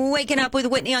Waking up with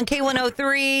Whitney on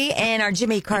K103 and our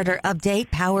Jimmy Carter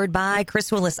update powered by Chris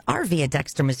Willis RV in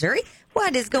Dexter, Missouri.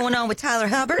 What is going on with Tyler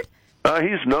Hubbard?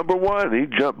 He's number one. He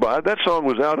jumped by. That song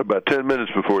was out about 10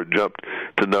 minutes before it jumped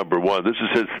to number one. This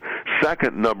is his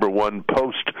second number one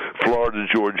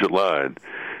post-Florida-Georgia line.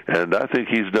 And I think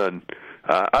he's done...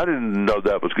 I didn't know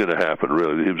that was going to happen,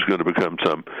 really. He was going to become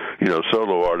some,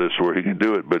 solo artist where he can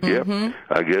do it. But, yep,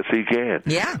 I guess he can.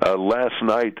 Yeah. Last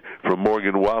Night from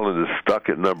Morgan Wallen is stuck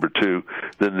at number two.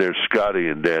 Then there's Scotty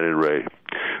and Dan and Ray.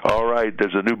 All right,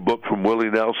 there's a new book from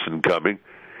Willie Nelson coming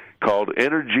called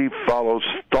Energy Follows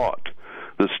Thought,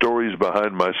 the stories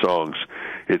behind my songs.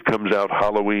 It comes out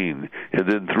Halloween. And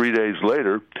then 3 days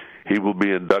later, he will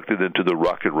be inducted into the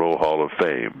Rock and Roll Hall of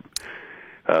Fame.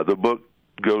 The book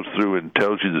goes through and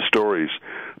tells you the stories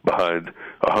behind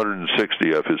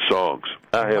 160 of his songs.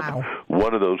 I have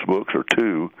one of those books, or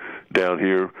two, down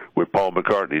here where Paul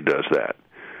McCartney does that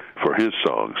for his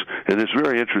songs. And it's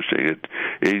very interesting.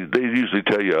 They usually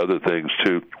tell you other things,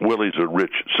 too. Willie's a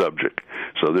rich subject,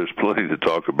 so there's plenty to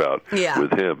talk about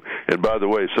with him. And by the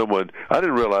way, I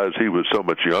didn't realize he was so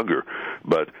much younger,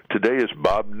 but today is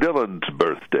Bob Dylan's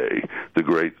birthday, the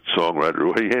great songwriter.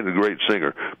 Well, he ain't a great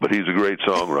singer, but he's a great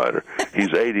songwriter.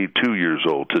 He's 82 years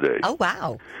old today. Oh,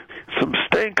 wow. Some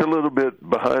stank a little bit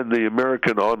behind the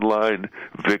American Idol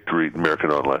victory the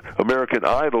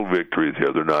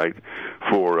other night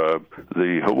for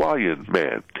the Hawaiian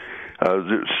man.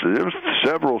 There was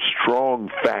several strong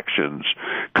factions.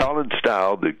 Colin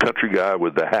Stowell, the country guy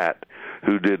with the hat,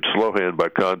 who did Slow Hand by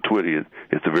Con Twitty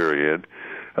at the very end,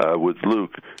 with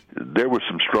Luke, there were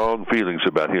some strong feelings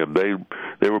about him.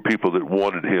 They were people that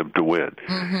wanted him to win.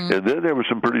 Mm-hmm. And then there were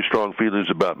some pretty strong feelings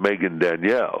about Megan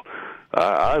Danielle.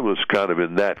 I was kind of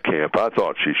in that camp. I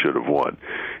thought she should have won.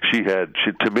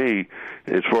 To me,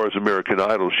 as far as American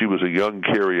Idol, she was a young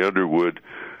Carrie Underwood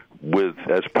with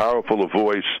as powerful a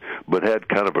voice, but had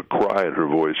kind of a cry in her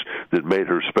voice that made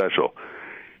her special.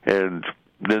 And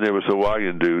then there was the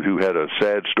Hawaiian dude who had a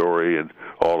sad story and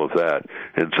all of that.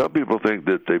 And some people think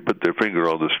that they put their finger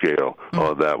on the scale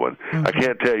on that one. Mm-hmm. I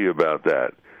can't tell you about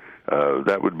that.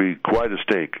 That would be quite a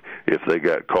stink if they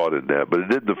got caught in that. But it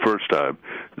did the first time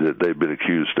that they've been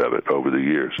accused of it over the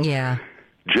years. Yeah.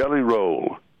 Jelly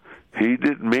Roll. He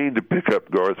didn't mean to pick up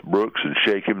Garth Brooks and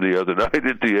shake him the other night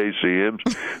at the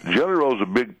ACMs. Jelly Roll's a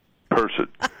big person.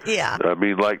 Yeah. I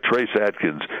mean, like Trace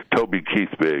Atkins, Toby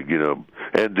Keith big,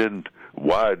 and then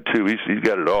wide, too. He's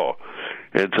got it all.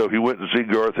 And so he went to see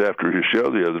Garth after his show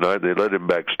the other night. They let him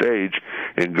backstage,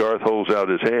 and Garth holds out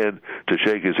his hand to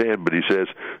shake his hand, but he says,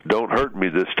 "Don't hurt me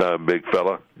this time, big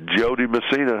fella." Jody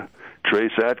Messina,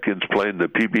 Trace Atkins playing the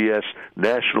PBS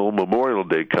National Memorial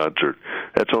Day concert.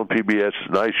 That's on PBS.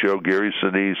 Nice show. Gary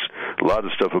Sinise, a lot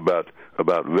of stuff about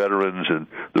veterans and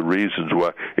the reasons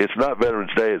why. It's not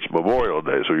Veterans Day, it's Memorial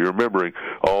Day, so you're remembering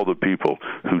all the people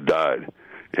who died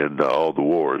in all the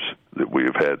wars that we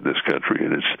have had in this country,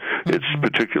 and it's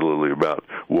particularly about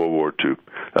World War II.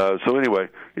 So anyway,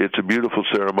 it's a beautiful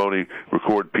ceremony.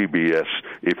 Record PBS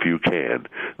if you can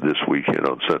this weekend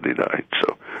on Sunday night.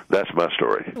 So that's my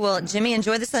story. Well, Jimmy,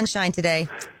 enjoy the sunshine today.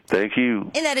 Thank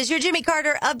you. And that is your Jimmy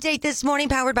Carter update this morning,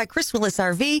 powered by Chris Willis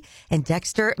RV in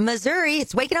Dexter, Missouri.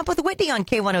 It's Waking Up with Whitney on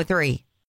K103.